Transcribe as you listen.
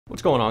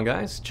What's going on,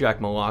 guys? Jack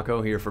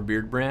Milocco here for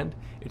Beardbrand.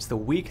 It's the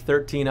week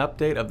 13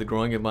 update of the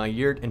growing of my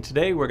YEARD, and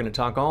today we're going to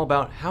talk all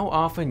about how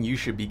often you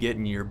should be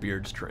getting your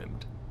beards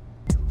trimmed.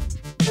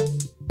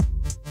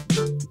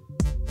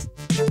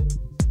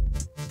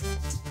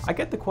 I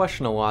get the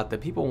question a lot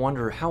that people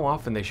wonder how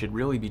often they should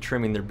really be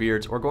trimming their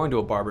beards or going to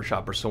a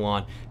barbershop or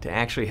salon to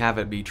actually have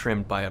it be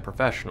trimmed by a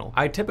professional.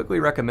 I typically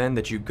recommend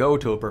that you go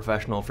to a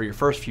professional for your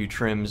first few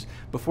trims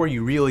before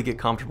you really get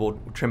comfortable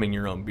trimming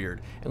your own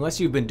beard. Unless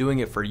you've been doing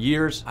it for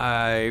years,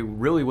 I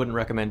really wouldn't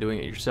recommend doing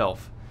it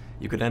yourself.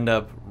 You could end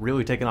up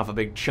really taking off a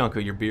big chunk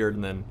of your beard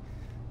and then,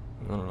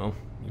 I don't know,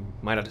 you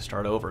might have to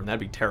start over, and that'd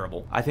be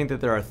terrible. I think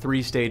that there are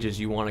 3 stages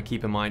you want to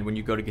keep in mind when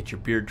you go to get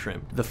your beard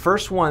trimmed. The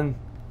first one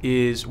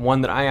is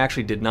one that I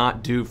actually did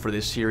not do for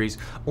this series,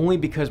 only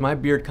because my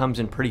beard comes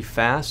in pretty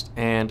fast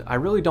and I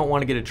really don't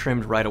want to get it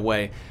trimmed right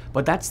away,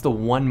 but that's the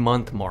 1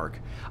 month mark.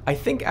 I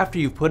think after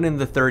you've put in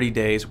the 30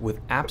 days with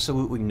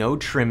absolutely no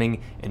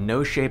trimming and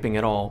no shaping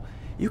at all,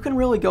 you can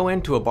really go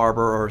into a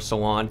barber or a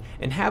salon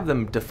and have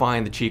them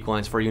define the cheek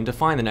lines for you and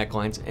define the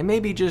necklines and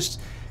maybe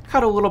just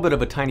cut a little bit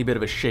of a tiny bit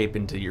of a shape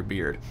into your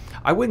beard.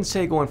 I wouldn't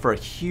say going for a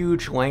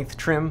huge length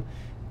trim.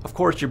 Of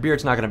course, your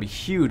beard's not going to be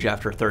huge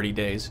after 30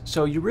 days,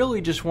 so you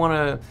really just want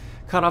to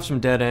cut off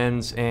some dead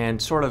ends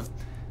and sort of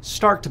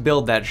start to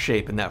build that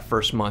shape in that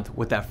first month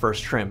with that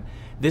first trim.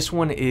 This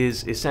one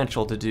is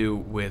essential to do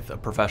with a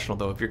professional,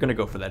 though, if you're going to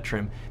go for that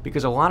trim,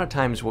 because a lot of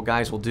times what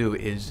guys will do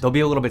is they'll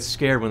be a little bit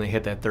scared when they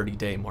hit that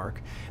 30-day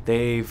mark.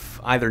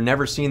 They've either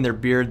never seen their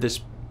beard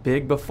this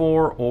big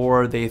before,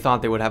 or they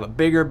thought they would have a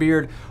bigger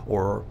beard,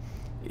 or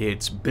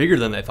it's bigger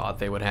than they thought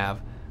they would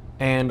have,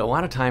 and a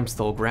lot of times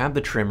they'll grab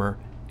the trimmer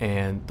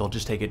and they'll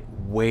just take it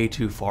way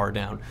too far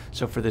down.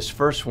 So for this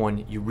first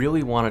one, you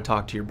really want to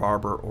talk to your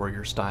barber or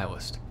your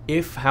stylist.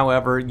 If,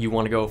 however, you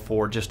want to go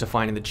for just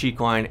defining the cheek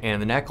line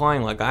and the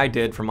neckline like I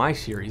did for my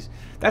series,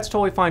 that's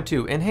totally fine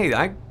too. And hey,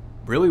 I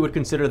really would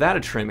consider that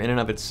a trim in and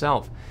of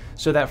itself.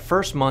 So that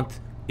first month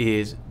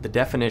is the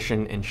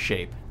definition and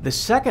shape. The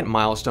second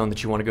milestone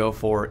that you want to go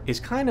for is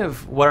kind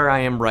of where I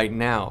am right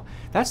now.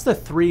 That's the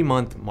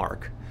 3-month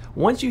mark.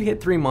 Once you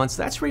hit 3 months,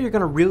 that's where you're going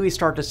to really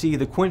start to see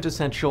the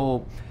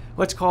quintessential,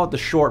 let's call it the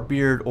short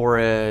beard, or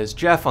as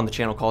Jeff on the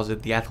channel calls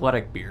it, the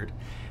athletic beard.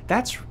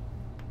 That's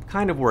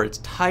kind of where it's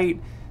tight,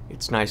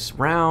 it's nice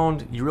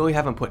round, you really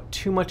haven't put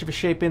too much of a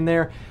shape in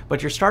there,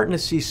 but you're starting to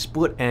see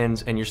split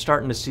ends and you're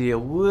starting to see a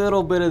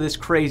little bit of this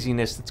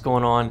craziness that's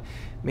going on,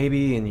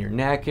 maybe in your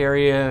neck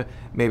area,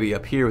 maybe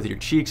up here with your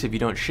cheeks if you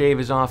don't shave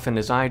as often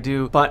as I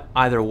do. But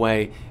either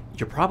way,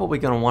 you're probably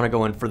going to want to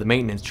go in for the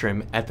maintenance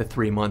trim at the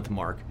 3-month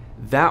mark.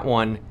 That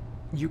one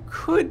you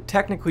could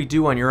technically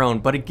do on your own,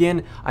 but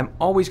again, I'm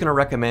always going to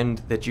recommend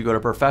that you go to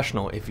a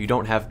professional if you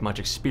don't have much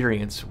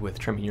experience with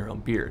trimming your own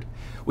beard.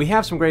 We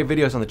have some great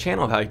videos on the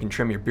channel of how you can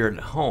trim your beard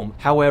at home.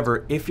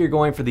 However, if you're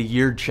going for the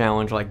YEARD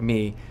challenge like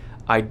me,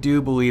 I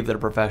do believe that a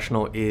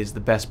professional is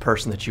the best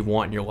person that you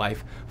want in your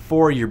life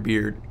for your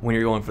beard when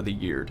you're going for the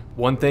YEARD.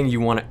 One thing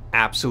you want to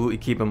absolutely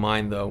keep in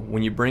mind, though,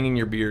 when you're bringing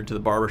your beard to the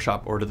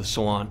barbershop or to the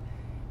salon,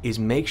 is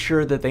make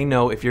sure that they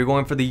know if you're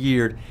going for the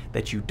YEARD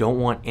that you don't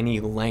want any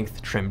length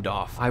trimmed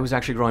off. I was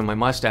actually growing my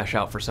mustache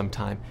out for some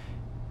time,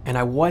 and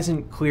I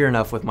wasn't clear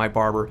enough with my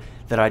barber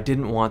that I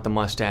didn't want the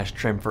mustache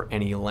trimmed for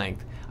any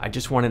length. I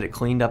just wanted it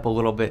cleaned up a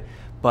little bit,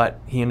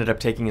 but he ended up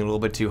taking it a little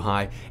bit too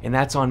high, and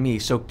that's on me.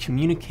 So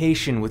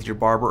communication with your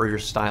barber or your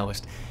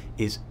stylist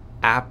is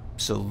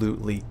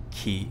absolutely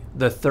key.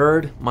 The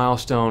third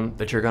milestone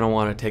that you're going to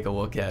want to take a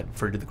look at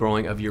for the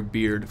growing of your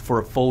beard for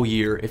a full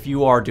year, if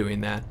you are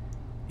doing that,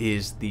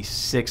 is the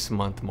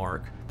 6-month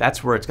mark.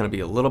 That's where it's going to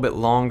be a little bit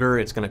longer.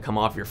 It's going to come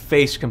off your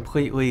face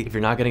completely. If you're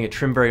not getting it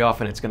trimmed very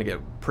often, it's going to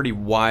get pretty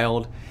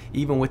wild.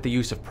 Even with the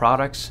use of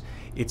products,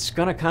 it's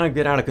going to kind of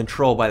get out of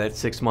control by that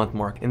 6-month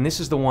mark. And this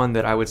is the one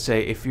that I would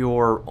say if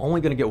you're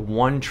only going to get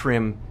one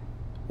trim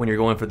when you're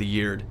going for the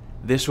YEARD,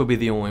 this will be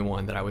the only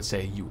one that I would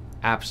say you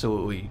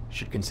absolutely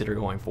should consider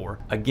going for.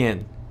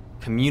 Again,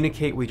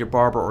 communicate with your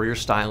barber or your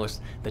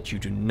stylist that you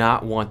do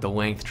not want the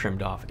length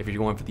trimmed off if you're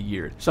going for the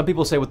YEARD. Some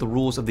people say what the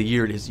rules of the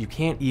YEARD is you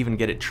can't even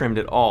get it trimmed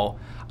at all.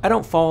 I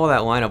don't follow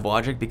that line of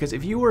logic, because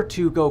if you were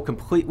to go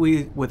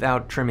completely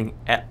without trimming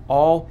at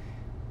all,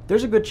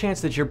 there's a good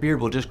chance that your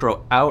beard will just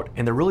grow out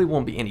and there really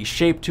won't be any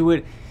shape to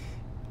it.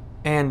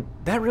 And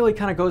that really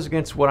kind of goes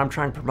against what I'm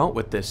trying to promote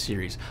with this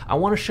series. I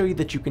want to show you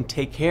that you can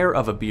take care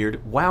of a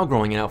beard while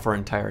growing it out for an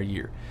entire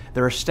year.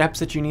 There are steps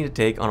that you need to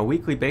take on a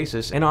weekly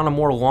basis and on a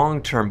more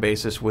long-term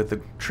basis with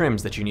the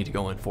trims that you need to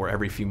go in for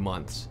every few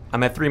months.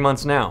 I'm at 3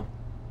 months now.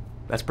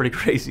 That's pretty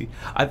crazy.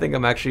 I think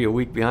I'm actually a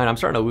week behind. I'm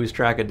starting to lose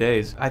track of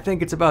days. I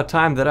think it's about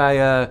time that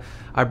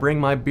I bring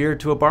my beard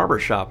to a barber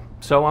shop.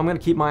 So I'm going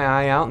to keep my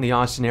eye out in the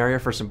Austin area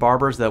for some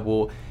barbers that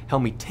will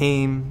help me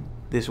tame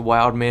this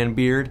wild man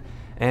beard,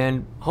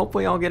 and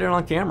hopefully I'll get it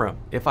on camera.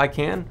 If I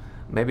can,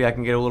 maybe I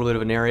can get a little bit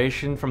of a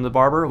narration from the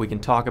barber. We can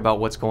talk about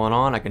what's going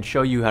on. I can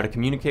show you how to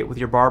communicate with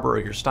your barber or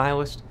your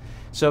stylist.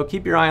 So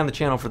keep your eye on the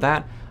channel for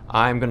that.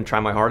 I'm going to try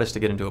my hardest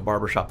to get into a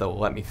barbershop that will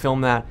let me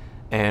film that.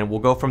 and we'll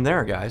go from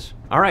there, guys.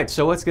 Alright,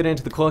 so let's get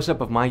into the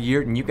close-up of my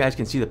YEARD, and you guys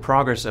can see the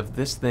progress of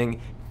this thing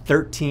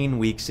 13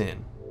 weeks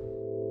in.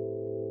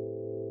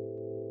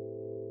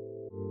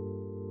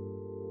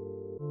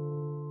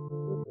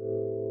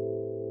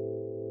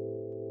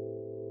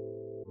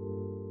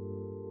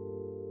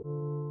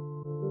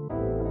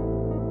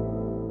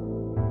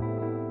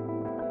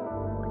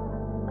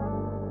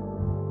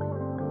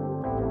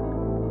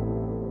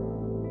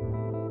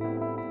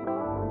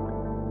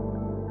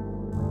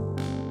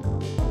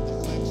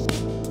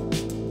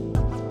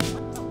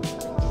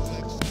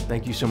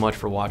 Thank you so much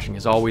for watching.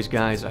 As always,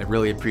 guys, I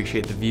really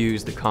appreciate the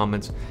views, the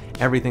comments,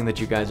 everything that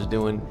you guys are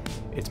doing.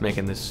 It's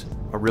making this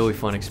a really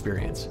fun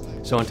experience.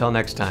 So until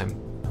next time,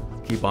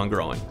 keep on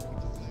growing.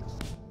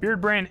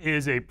 Beardbrand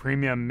is a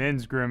premium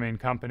men's grooming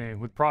company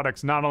with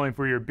products not only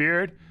for your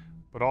beard,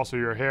 but also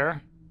your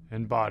hair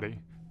and body.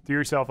 Do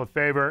yourself a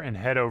favor and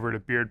head over to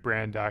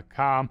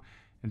beardbrand.com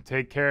and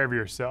take care of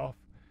yourself.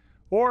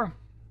 Or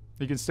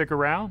you can stick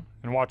around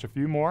and watch a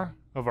few more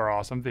of our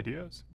awesome videos.